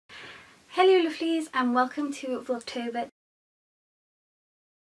Hello lovelies and welcome to Vlogtober.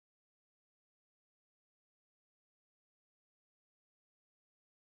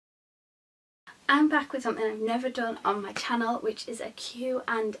 I'm back with something I've never done on my channel, which is a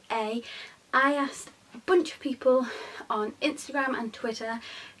Q&A. I asked a bunch of people on Instagram and Twitter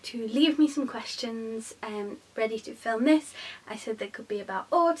to leave me some questions ready to film this. I said they could be about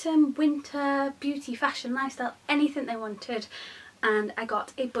autumn, winter, beauty, fashion, lifestyle, anything they wanted. And I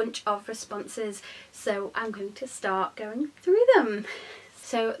got a bunch of responses, so I'm going to start going through them.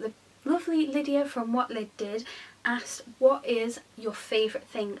 So the lovely Lydia from What Lyd Did asked, what is your favourite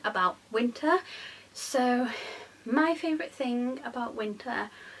thing about winter? So my favourite thing about winter,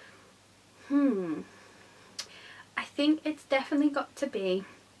 I think it's definitely got to be,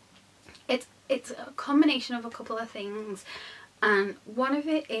 it's a combination of a couple of things, and one of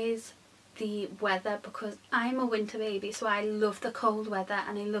it is the weather, because I'm a winter baby, so I love the cold weather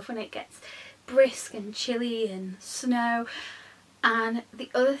and I love when it gets brisk and chilly and snow. And the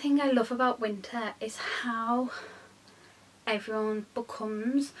other thing I love about winter is how everyone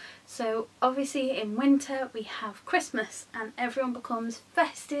becomes. So obviously in winter we have Christmas and everyone becomes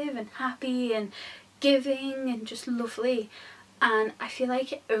festive and happy and giving and just lovely, and I feel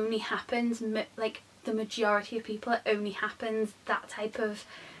like it only happens, like the majority of people, it only happens that type of,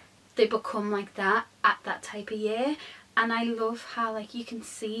 they become like that at that type of year. And I love how like you can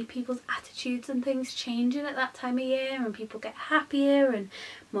see people's attitudes and things changing at that time of year, and people get happier and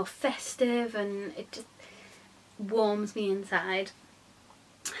more festive, and it just warms me inside.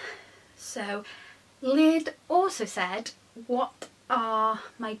 So Lyd also said, what are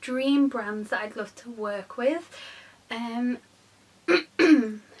my dream brands that I'd love to work with?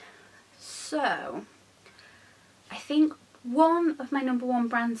 So I think one of my number one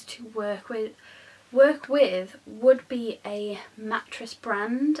brands to work with would be a mattress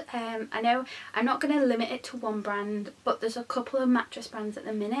brand. I know I'm not going to limit it to one brand, but there's a couple of mattress brands at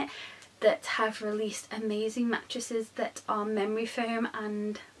the minute that have released amazing mattresses that are memory foam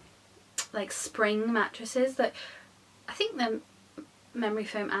and like spring mattresses, that I think they're memory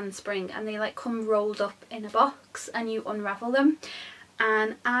foam and spring, and they like come rolled up in a box and you unravel them.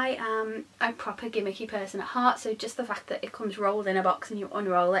 And I am a proper gimmicky person at heart, so just the fact that it comes rolled in a box and you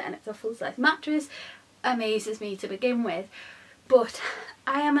unroll it and it's a full-size mattress amazes me to begin with. But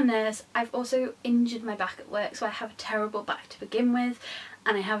I am a nurse. I've also injured my back at work, so I have a terrible back to begin with,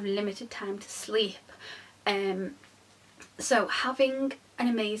 and I have limited time to sleep. So having an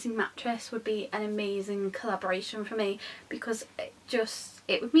amazing mattress would be an amazing collaboration for me, because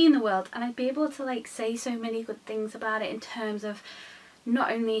it would mean the world, and I'd be able to like say so many good things about it in terms of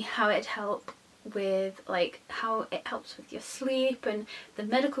not only how it'd help with like how it helps with your sleep and the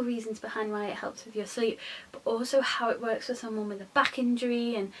medical reasons behind why it helps with your sleep, but also how it works for someone with a back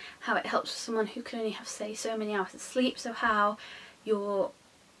injury and how it helps for someone who can only have say so many hours of sleep. So how your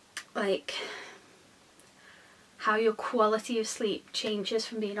quality of sleep changes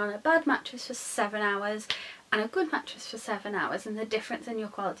from being on a bad mattress for 7 hours and a good mattress for 7 hours, and the difference in your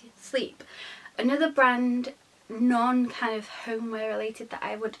quality of sleep. Another brand, non kind of homeware related, that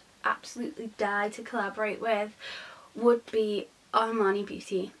I would absolutely die to collaborate with would be Armani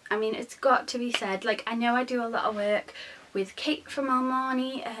Beauty. I mean, it's got to be said, like I know I do a lot of work with Kate from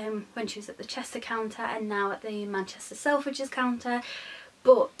Armani when she was at the Chester counter and now at the Manchester Selfridges counter,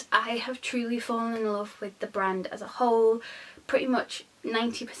 but I have truly fallen in love with the brand as a whole. Pretty much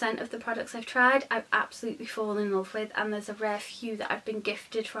 90% of the products I've tried I've absolutely fallen in love with, and there's a rare few that I've been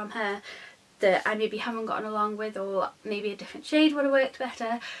gifted from her that I maybe haven't gotten along with, or maybe a different shade would have worked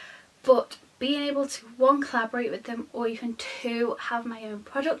better. But being able to, one, collaborate with them, or even two, have my own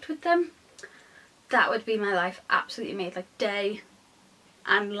product with them, that would be my life absolutely made. Like day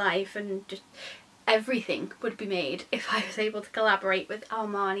and life and just everything would be made if I was able to collaborate with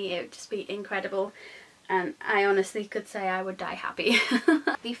Armani. It would just be incredible, and I honestly could say I would die happy.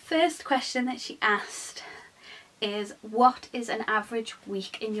 The first question that she asked is, what is an average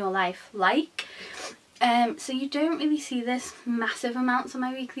week in your life like? So you don't really see this massive amounts on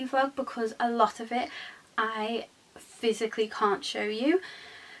my weekly vlog, because a lot of it I physically can't show you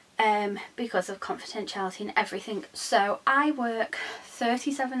because of confidentiality and everything. So I work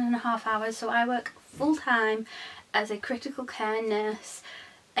 37.5 hours, so I work full time as a critical care nurse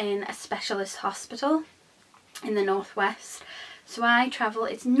in a specialist hospital in the northwest. So I travel,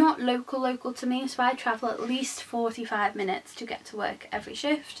 it's not local to me, so I travel at least 45 minutes to get to work every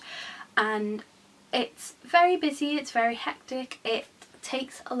shift, and it's very busy, it's very hectic, it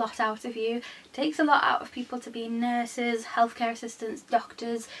takes a lot out of you, it takes a lot out of people to be nurses, healthcare assistants,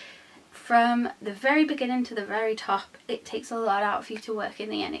 doctors. From the very beginning to the very top, it takes a lot out of you to work in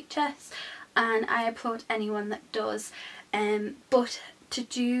the NHS, and I applaud anyone that does. But to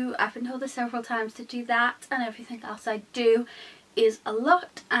do, I've been told this several times, to do that and everything else I do is a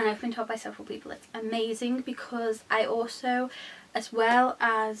lot, and I've been told by several people it's amazing, because I also, as well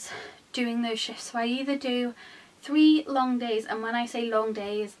as doing those shifts, so I either do 3 long days, and when I say long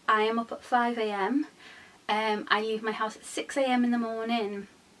days, I am up at 5 AM. I leave my house at 6 AM in the morning,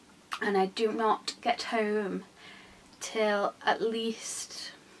 and I do not get home till at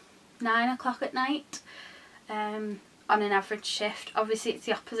least 9 o'clock at night, on an average shift. Obviously it's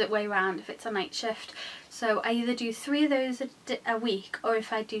the opposite way round if it's a night shift, so I either do 3 of those a week, or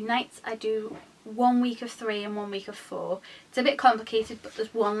if I do nights I do 1 week of 3 and 1 week of 4. It's a bit complicated, but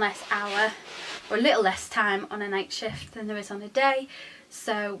there's 1 less hour or a little less time on a night shift than there is on a day,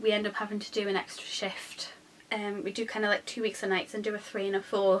 so we end up having to do an extra shift. We do kind of like 2 weeks of nights and do a 3 and a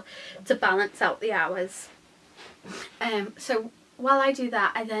 4 to balance out the hours. So while I do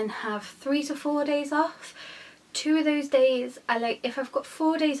that, I then have 3 to 4 days off. 2 of those days, if I've got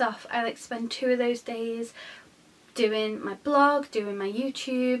 4 days off, I like to spend 2 of those days doing my blog, doing my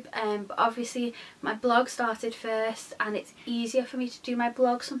YouTube, but obviously my blog started first, and it's easier for me to do my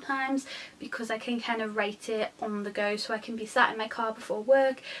blog sometimes because I can kind of write it on the go, so I can be sat in my car before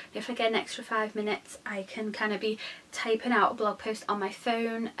work. If I get an extra 5 minutes, I can kind of be typing out a blog post on my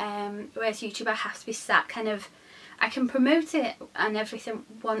phone, whereas YouTube I have to be sat kind of, I can promote it and everything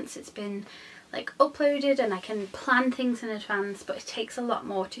once it's been like uploaded, and I can plan things in advance, but it takes a lot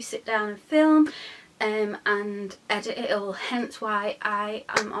more to sit down and film and edit it all, hence why I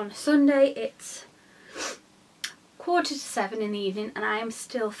am on a Sunday. It's 6:45 in the evening and I am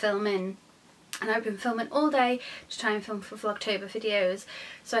still filming, and I've been filming all day to try and film for Vlogtober videos.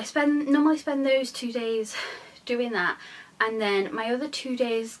 So I normally spend those 2 days doing that, and then my other 2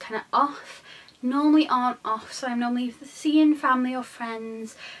 days kind of off normally aren't off, so I'm normally either seeing family or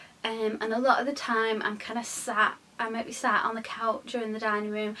friends, and a lot of the time I'm kind of I might be sat on the couch or in the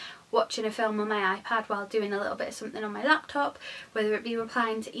dining room watching a film on my iPad while doing a little bit of something on my laptop, whether it be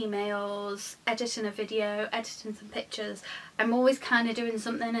replying to emails, editing a video, editing some pictures. I'm always kind of doing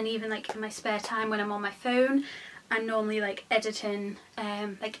something, and even like in my spare time when I'm on my phone, I'm normally like editing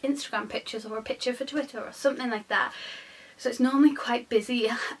like Instagram pictures or a picture for Twitter or something like that. So it's normally quite busy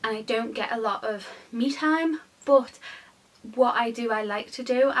and I don't get a lot of me time, but what I do I like to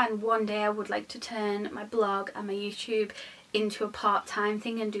do, and one day I would like to turn my blog and my YouTube into a part-time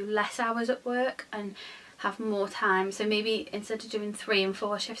thing and do less hours at work and have more time. So maybe instead of doing 3 and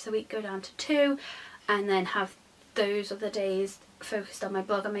 4 shifts a week, go down to 2, and then have those other days focused on my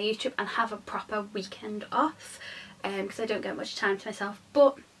blog and my YouTube, and have a proper weekend off, because I don't get much time to myself.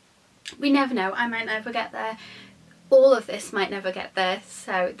 But we never know, I might never get there. All of this might never get there,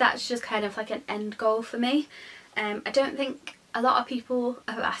 so that's just kind of like an end goal for me. I don't think a lot of people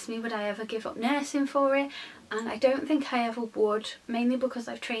have asked me would I ever give up nursing for it, and I don't think I ever would, mainly because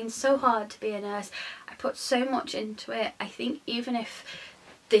I've trained so hard to be a nurse. I put so much into it. I think even if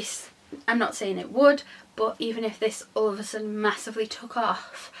this, I'm not saying it would, but even if this all of a sudden massively took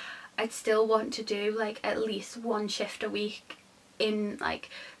off, I'd still want to do like at least 1 shift a week in like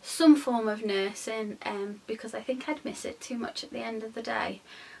some form of nursing, because I think I'd miss it too much at the end of the day.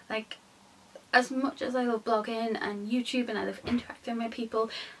 Like, as much as I love blogging and YouTube, and I love interacting with people,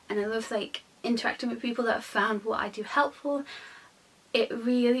 and I love like interacting with people that have found what I do helpful,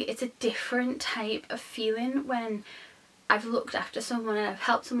 it's a different type of feeling when I've looked after someone and I've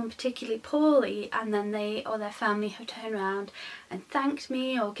helped someone particularly poorly, and then they or their family have turned around and thanked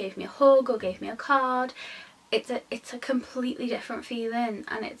me or gave me a hug or gave me a card. It's a completely different feeling,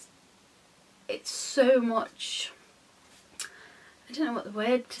 and it's so much, I don't know what the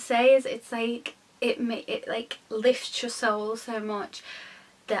word to say is. It's like it like lifts your soul so much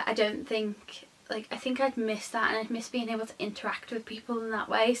that I don't think, like, I think I'd miss that, and I'd miss being able to interact with people in that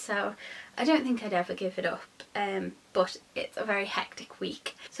way. So I don't think I'd ever give it up, but it's a very hectic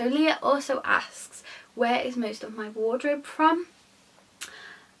week. So Leah also asks, where is most of my wardrobe from?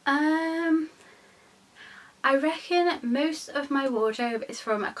 I reckon most of my wardrobe is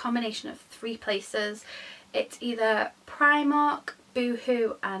from a combination of 3 places. It's either Primark,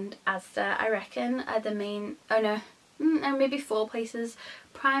 Boohoo and Asda, I reckon, are the main, maybe 4 places.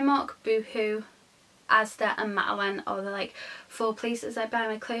 Primark, Boohoo, Asda and Matalan are the like 4 places I buy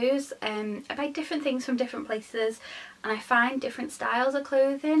my clothes. I buy different things from different places, and I find different styles of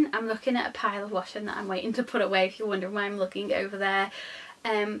clothing. I'm looking at a pile of washing that I'm waiting to put away, if you're wondering why I'm looking over there.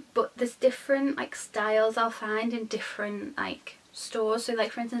 But there's different like styles I'll find in different like stores. So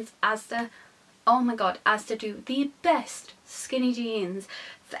like for instance Asda, oh my god, Asda do the best skinny jeans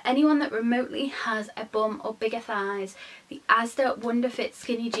For anyone that remotely has a bum or bigger thighs, the Asda Wonder Fit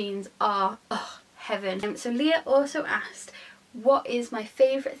skinny jeans are heaven. So Leah also asked, what is my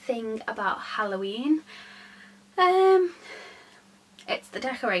favourite thing about Halloween? It's the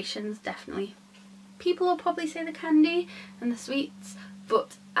decorations, definitely. People will probably say the candy and the sweets,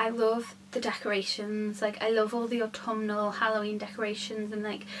 but I love the decorations. Like, I love all the autumnal Halloween decorations and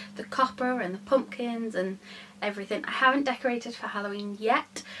like the copper and the pumpkins and everything. I haven't decorated for Halloween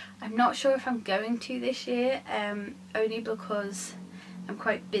yet. I'm not sure if I'm going to this year, only because I'm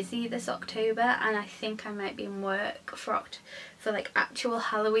quite busy this October and I think I might be in work for like actual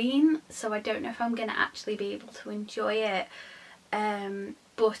Halloween, so I don't know if I'm going to actually be able to enjoy it.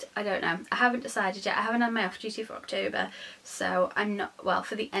 But I don't know. I haven't decided yet. I haven't had my off duty for October, so I'm not, well,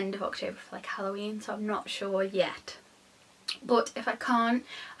 for the end of October for like Halloween, so I'm not sure yet. But if I can't,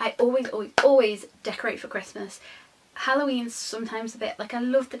 I always decorate for Christmas. Halloween's sometimes a bit, like, I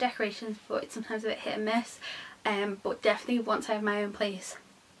love the decorations, but it's sometimes a bit hit and miss. But definitely once I have my own place,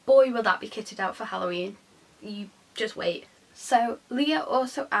 boy will that be kitted out for Halloween. You just wait. So Leah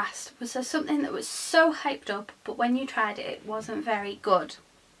also asked, was there something that was so hyped up but when you tried it, it wasn't very good?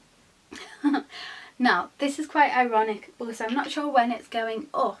 Now this is quite ironic because I'm not sure when it's going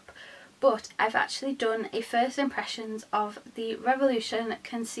up, but I've actually done a first impressions of the Revolution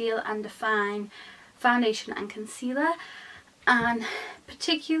Conceal and Define foundation and concealer, and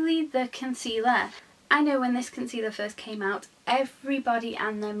particularly the concealer. I know when this concealer first came out, everybody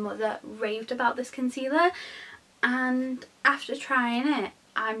and their mother raved about this concealer, and after trying it,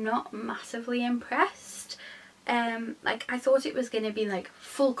 I'm not massively impressed. Like, I thought it was going to be like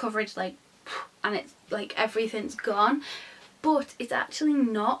full coverage, like, and it's like everything's gone, but it's actually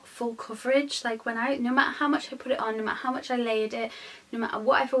not full coverage. Like, when no matter how much I put it on, no matter how much I layered it, no matter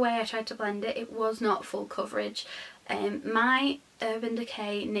whatever way I tried to blend it, it was not full coverage. My Urban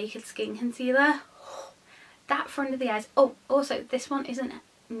Decay Naked Skin Concealer, that front of the eyes, oh, also this one isn't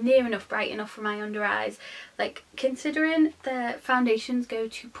near enough bright enough for my under eyes. Like, considering the foundations go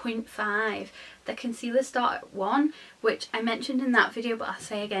to 0.5, the concealers start at 1, which I mentioned in that video, but I'll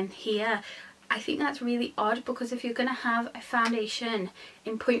say again here. I think that's really odd, because if you're going to have a foundation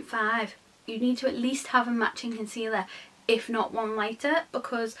in 0.5, you need to at least have a matching concealer, if not one lighter,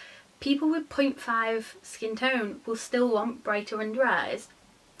 because people with 0.5 skin tone will still want brighter under eyes.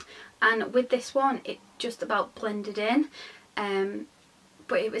 And with this one, it just about blended in,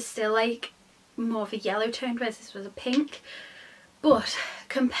 but it was still like more of a yellow tone, whereas this was a pink. But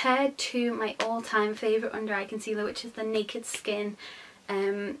compared to my all-time favourite under eye concealer, which is the Naked Skin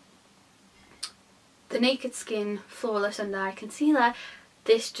Flawless Under Eye Concealer,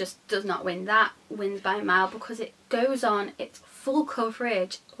 this just does not win. That wins by a mile, because it goes on, it's full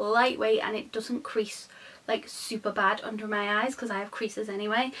coverage, lightweight, and it doesn't crease like super bad under my eyes, because I have creases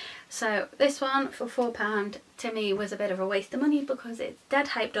anyway. So this one for £4 to me was a bit of a waste of money, because it's dead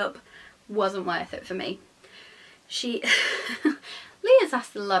hyped up, wasn't worth it for me. Leah's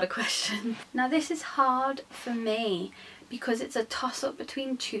asked a lot of questions. Now this is hard for me because it's a toss up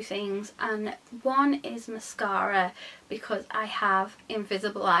between two things, and one is mascara, because I have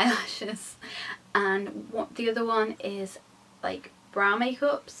invisible eyelashes, and the other one is like brow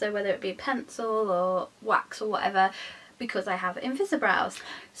makeup, so whether it be a pencil or wax or whatever, because I have invisibrows.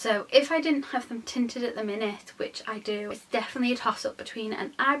 So if I didn't have them tinted at the minute, which I do, it's definitely a toss up between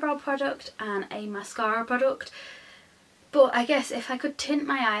an eyebrow product and a mascara product. But I guess if I could tint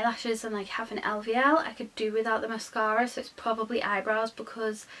my eyelashes and like have an LVL, I could do without the mascara, so it's probably eyebrows,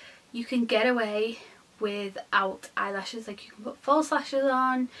 because you can get away without eyelashes. Like, you can put false lashes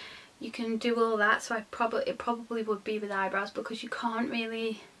on, you can do all that, so it probably would be with eyebrows, because you can't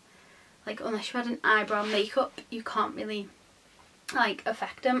really, like, unless you had an eyebrow makeup, you can't really like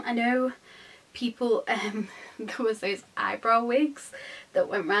affect them. I know people, there was those eyebrow wigs that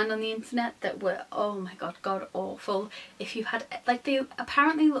went around on the internet that were, oh my god awful. If you had, like, they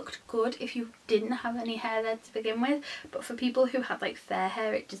apparently looked good if you didn't have any hair there to begin with, but for people who had like fair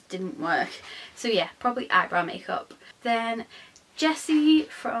hair, it just didn't work. So yeah, probably eyebrow makeup. Then Jessie,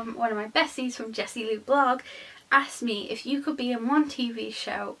 from one of my besties from Jessie Lou Blog, asked me, if you could be in one TV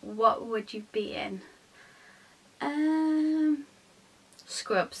show, what would you be in?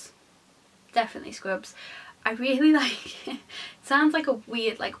 Scrubs. Definitely Scrubs. I really like it. Sounds like a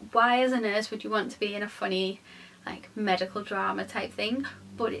weird, like, why as a nurse would you want to be in a funny like medical drama type thing,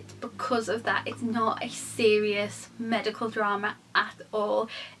 but it's because of that. It's not a serious medical drama at all.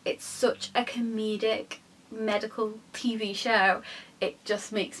 It's such a comedic medical TV show. It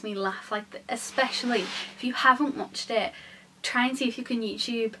just makes me laugh, like, especially if you haven't watched it, try and see if you can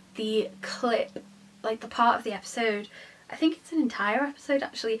YouTube the clip, like the part of the episode, I think it's an entire episode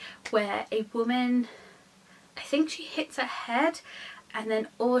actually, where a woman, I think she hits her head and then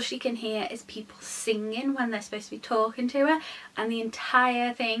all she can hear is people singing when they're supposed to be talking to her, and the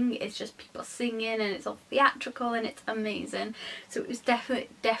entire thing is just people singing and it's all theatrical and it's amazing. So it was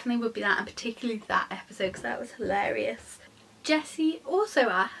definitely would be that, and particularly that episode because that was hilarious. Jessie also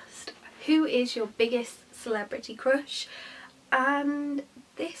asked, who is your biggest celebrity crush? And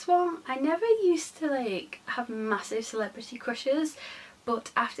this one, I never used to like have massive celebrity crushes,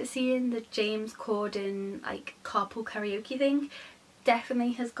 but after seeing the James Corden like carpool karaoke thing,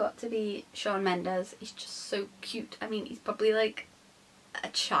 definitely has got to be Shawn Mendes. He's just so cute. I mean, he's probably like a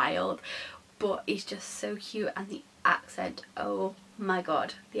child, but he's just so cute, and the accent, oh my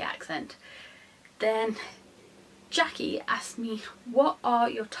god, the accent. Then Jackie asked me, what are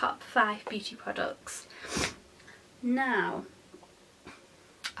your top 5 beauty products? Now,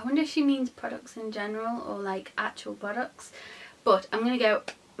 I wonder if she means products in general or like actual products, but I'm gonna go,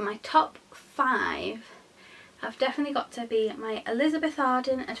 my top 5 have definitely got to be my Elizabeth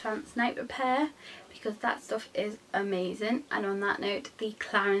Arden Advanced Night Repair, because that stuff is amazing, and on that note, the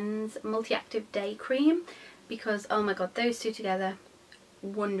Clarins Multi-Active Day Cream, because oh my god, those two together,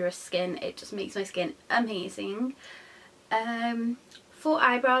 wondrous skin. It just makes my skin amazing. For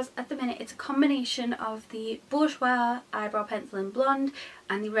eyebrows, at the minute it's a combination of the Bourjois eyebrow pencil in blonde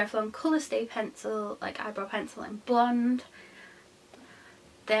and the Revlon Colour Stay pencil, like eyebrow pencil in blonde.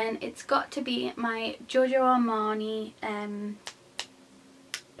 Then it's got to be my Giorgio Armani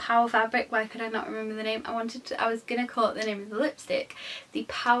Power Fabric. Why could I not remember the name? I was gonna call it the name of the lipstick, the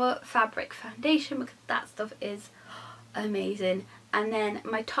Power Fabric Foundation, because that stuff is amazing. And then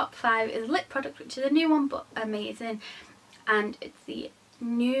my top 5 is lip product, which is a new one but amazing, and it's the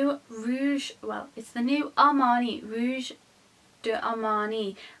new Rouge, well, it's the new Armani Rouge de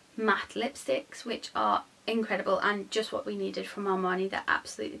Armani matte lipsticks, which are incredible and just what we needed from Armani. They're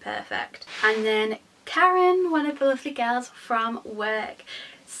absolutely perfect. And then Karen, one of the lovely girls from work,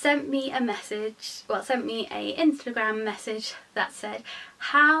 sent me a message, well, sent me a Instagram message that said,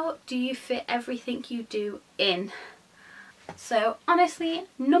 how do you fit everything you do in? So honestly,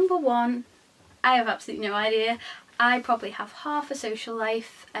 number one, I have absolutely no idea. I probably have half a social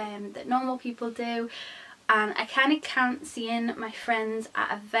life that normal people do, and I kind of count seeing my friends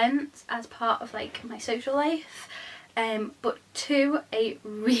at events as part of like my social life. But 2, a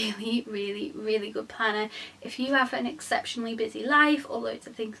really good planner. If you have an exceptionally busy life or loads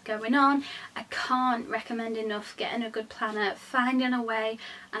of things going on, I can't recommend enough getting a good planner, finding a way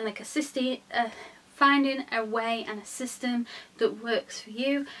and like finding a way and a system that works for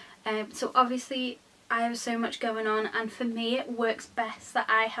you. So obviously I have so much going on, and for me it works best that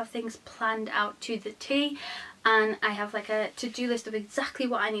I have things planned out to the T, and I have like a to-do list of exactly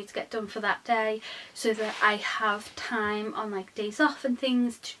what I need to get done for that day, so that I have time on like days off and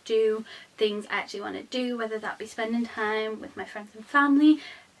things to do things I actually want to do, whether that be spending time with my friends and family,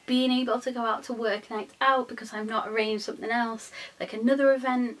 being able to go out to work nights out because I've not arranged something else like another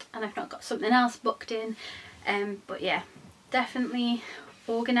event and I've not got something else booked in. But yeah, definitely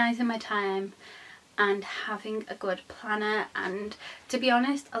organising my time and having a good planner. And to be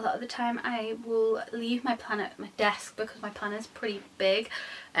honest, a lot of the time I will leave my planner at my desk because my planner is pretty big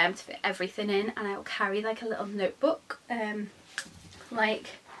to fit everything in, and I will carry like a little notebook like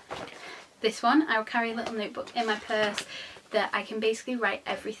this one. I will carry a little notebook in my purse that I can basically write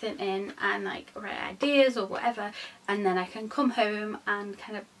everything in and like write ideas or whatever, and then I can come home and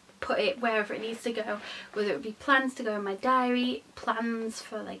kind of put it wherever it needs to go, whether it be plans to go in my diary, plans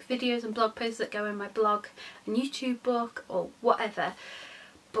for like videos and blog posts that go in my blog and YouTube book or whatever.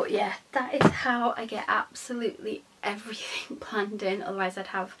 But yeah, that is how I get absolutely everything planned in, otherwise I'd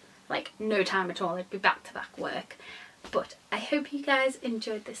have like no time at all. I'd be back to back work. But I hope you guys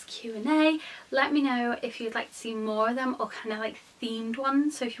enjoyed this Q&A. Let me know if you'd like to see more of them, or kind of like themed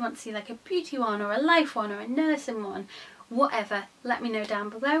ones. So if you want to see like a beauty one or a life one or a nursing one, whatever, let me know down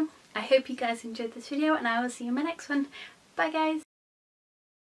below. I hope you guys enjoyed this video, and I will see you in my next one. Bye guys!